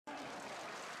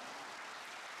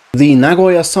The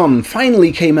Nagoya sun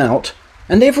finally came out,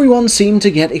 and everyone seemed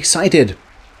to get excited,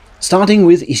 starting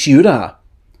with Ishiura,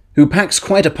 who packs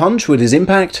quite a punch with his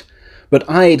impact, but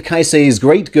eyed Kaisei's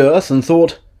great girth and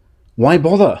thought, why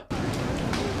bother?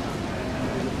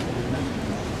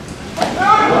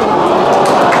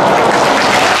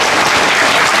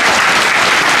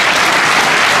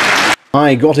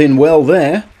 I got in well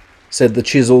there, said the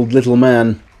chiseled little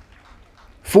man.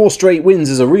 4 straight wins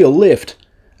is a real lift,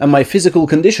 and my physical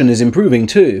condition is improving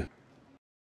too.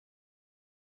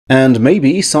 And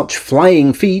maybe such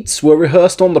flying feats were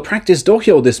rehearsed on the practice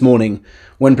dohyo this morning,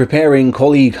 when preparing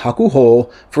colleague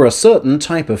Hakuho for a certain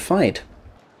type of fight.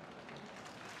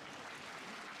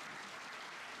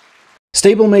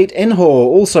 Stablemate Enho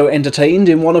also entertained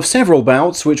in one of several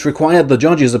bouts which required the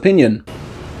judge's opinion.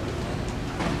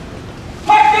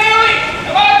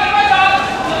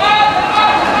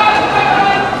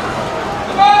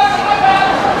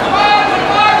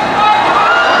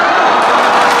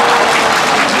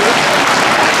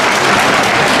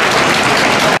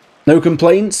 No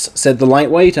complaints, said the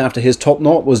lightweight after his top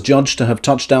knot was judged to have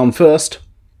touched down first.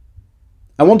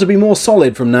 I want to be more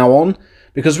solid from now on,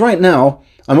 because right now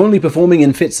I'm only performing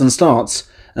in fits and starts,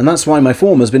 and that's why my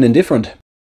form has been indifferent.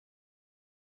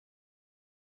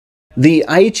 The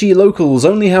Aichi locals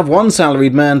only have one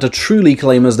salaried man to truly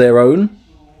claim as their own,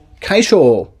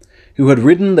 Kaisho, who had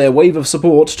ridden their wave of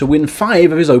support to win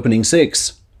 5 of his opening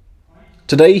 6.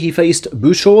 Today he faced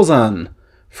Bushozan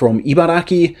from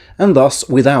Ibaraki, and thus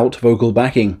without vocal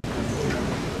backing.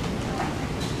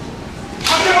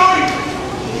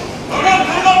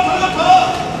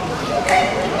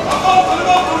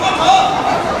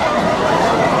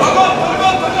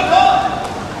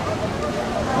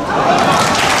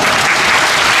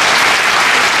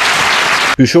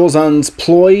 Bushozan's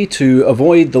ploy to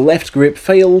avoid the left grip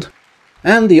failed,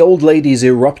 and the old ladies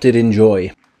erupted in joy.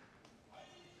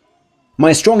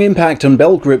 My strong impact and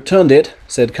belt grip turned it,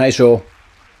 said Kaisho,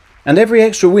 and every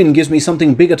extra win gives me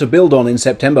something bigger to build on in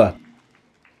September.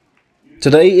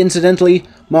 Today, incidentally,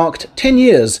 marked 10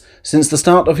 years since the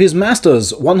start of his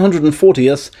Masters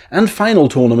 140th and final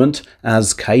tournament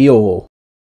as Kaiyo.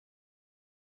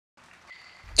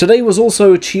 Today was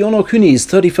also Chiyonokuni's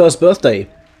 31st birthday,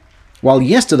 while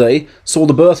yesterday saw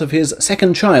the birth of his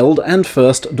second child and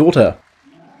first daughter.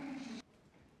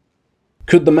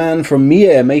 Could the man from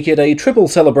Mie make it a triple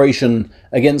celebration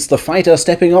against the fighter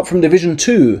stepping up from Division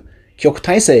 2,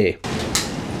 Kyokuteisei?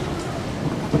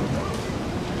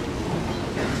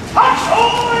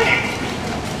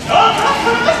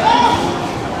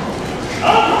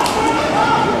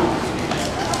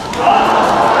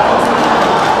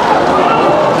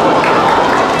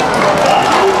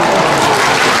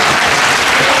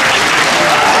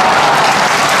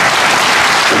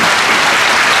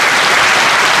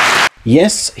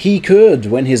 Yes, he could,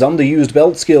 when his underused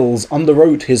belt skills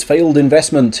underwrote his failed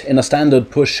investment in a standard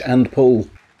push and pull.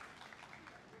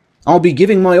 I'll be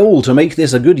giving my all to make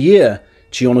this a good year,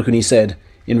 Chiyonokuni said,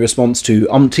 in response to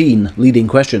umpteen leading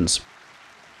questions.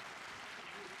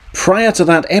 Prior to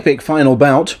that epic final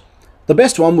bout, the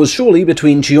best one was surely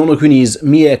between Chiyonokuni's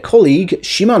Mie colleague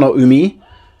Shimano Umi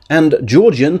and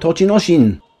Georgian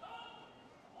Tochinoshin.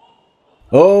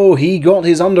 Oh, he got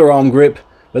his underarm grip,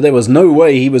 but there was no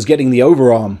way he was getting the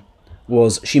overarm,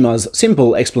 was Shima's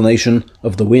simple explanation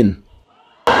of the win.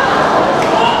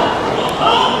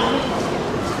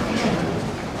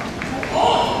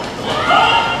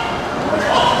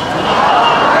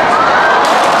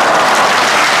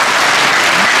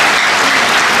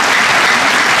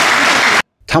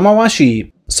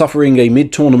 Tamawashi, suffering a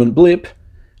mid-tournament blip,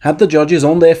 had the judges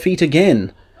on their feet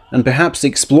again, and perhaps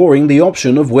exploring the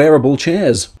option of wearable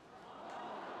chairs.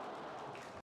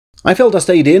 I felt I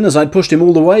stayed in as I'd pushed him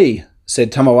all the way,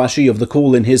 said Tamawashi of the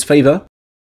call in his favour.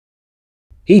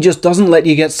 He just doesn't let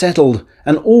you get settled,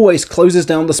 and always closes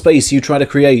down the space you try to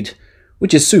create,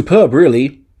 which is superb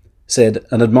really, said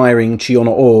an admiring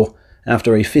Chiyono-o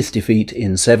after a 5th defeat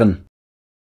in 7.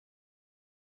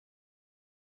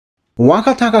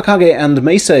 Waka Takakage and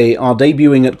Meisei are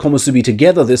debuting at Komusubi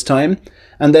together this time,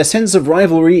 and their sense of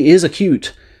rivalry is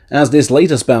acute, as this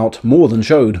latest bout more than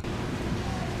showed.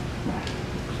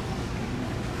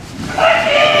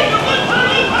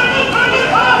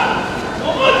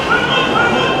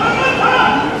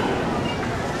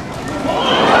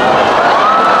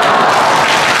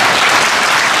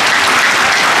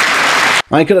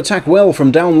 I could attack well from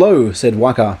down low, said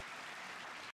Waka.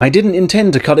 I didn't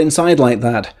intend to cut inside like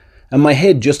that, and my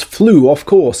head just flew off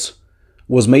course,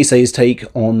 was Meisei's take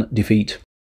on defeat.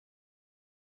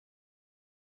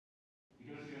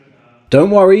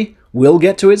 Don't worry, we'll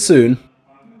get to it soon.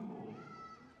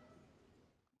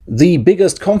 The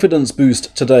biggest confidence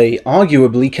boost today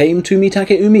arguably came to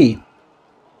Mitakeumi.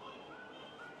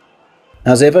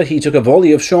 As ever, he took a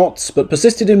volley of shots, but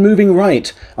persisted in moving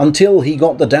right until he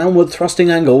got the downward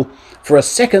thrusting angle for a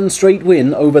second straight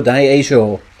win over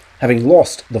Daieisho, having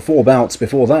lost the 4 bouts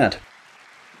before that.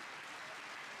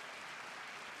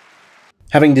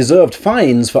 Having deserved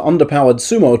fines for underpowered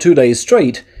sumo 2 days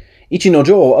straight,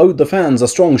 Ichinojo owed the fans a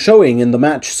strong showing in the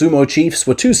match sumo chiefs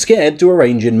were too scared to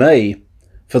arrange in May,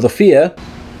 for the fear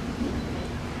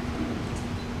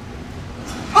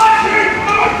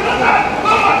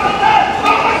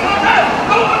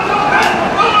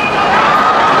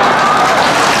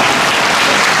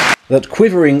that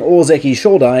quivering Ozeki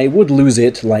Shodai would lose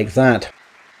it like that.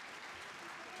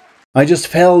 "I just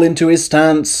fell into his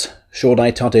stance,"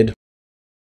 Shodai tutted.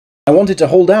 "I wanted to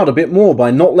hold out a bit more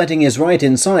by not letting his right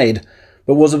inside,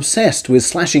 but was obsessed with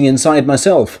slashing inside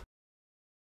myself."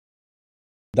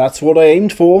 "That's what I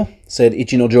aimed for," said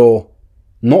Ichinojo.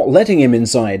 "Not letting him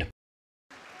inside."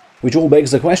 Which all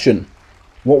begs the question,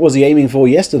 what was he aiming for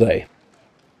yesterday?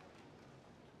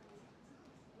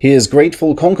 His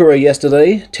grateful conqueror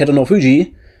yesterday,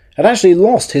 Terunofuji, had actually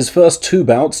lost his first 2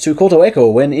 bouts to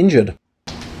Kotoeko when injured.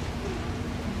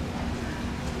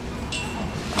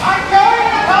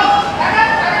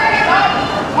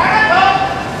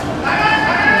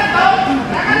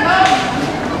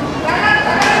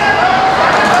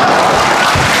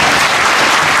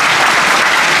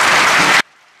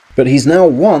 But he's now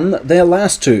won their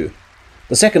last 2.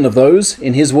 The second of those,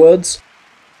 in his words,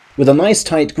 with a nice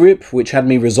tight grip which had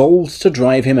me resolved to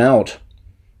drive him out.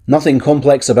 Nothing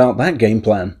complex about that game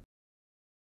plan.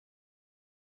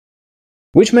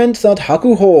 Which meant that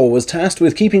Hakuho was tasked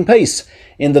with keeping pace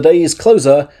in the day's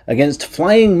closer against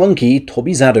flying monkey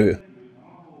Tobizaru.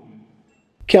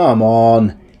 Come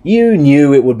on, you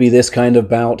knew it would be this kind of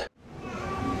bout.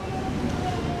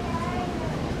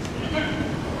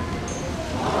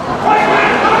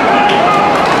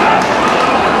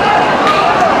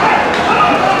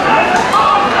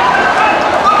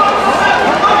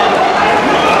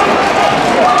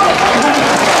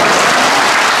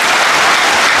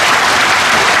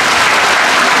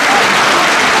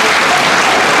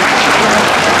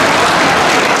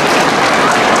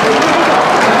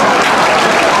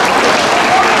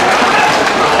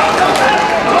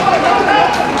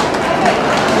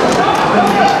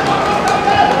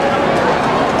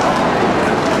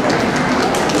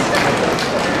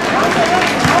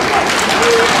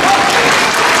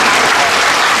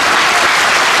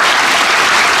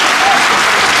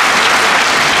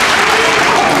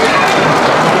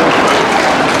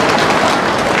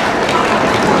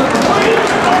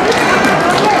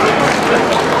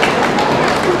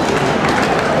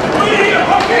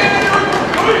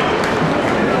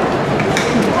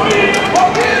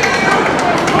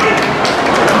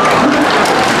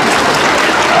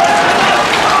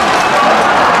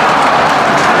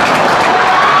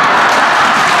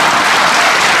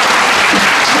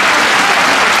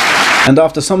 And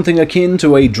after something akin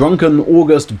to a drunken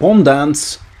August bomb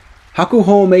dance,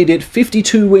 Hakuho made it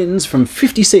 52 wins from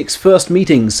 56 first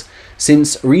meetings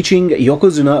since reaching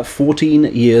Yokozuna 14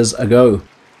 years ago.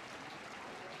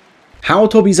 How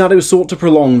Tobizaru sought to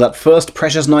prolong that first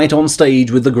precious night on stage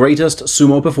with the greatest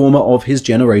sumo performer of his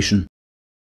generation.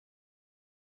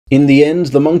 In the end,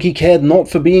 the monkey cared not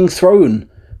for being thrown,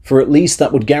 for at least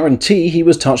that would guarantee he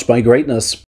was touched by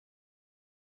greatness.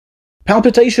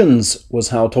 Palpitations was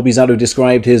how Tobizaru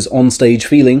described his on-stage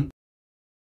feeling.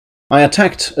 "I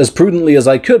attacked as prudently as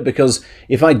I could because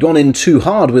if I'd gone in too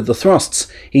hard with the thrusts,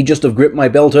 he'd just have gripped my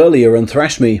belt earlier and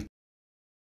thrashed me."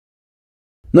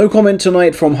 No comment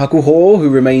tonight from Hakuho, who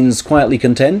remains quietly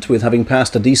content with having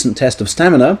passed a decent test of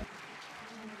stamina.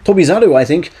 Tobizaru, I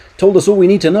think, told us all we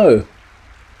need to know.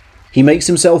 He makes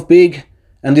himself big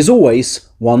and is always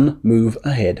one move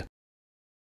ahead.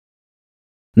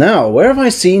 Now, where have I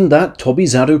seen that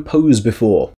Tobizaru pose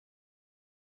before?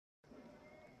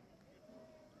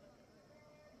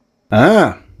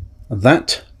 Ah,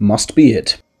 that must be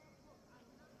it.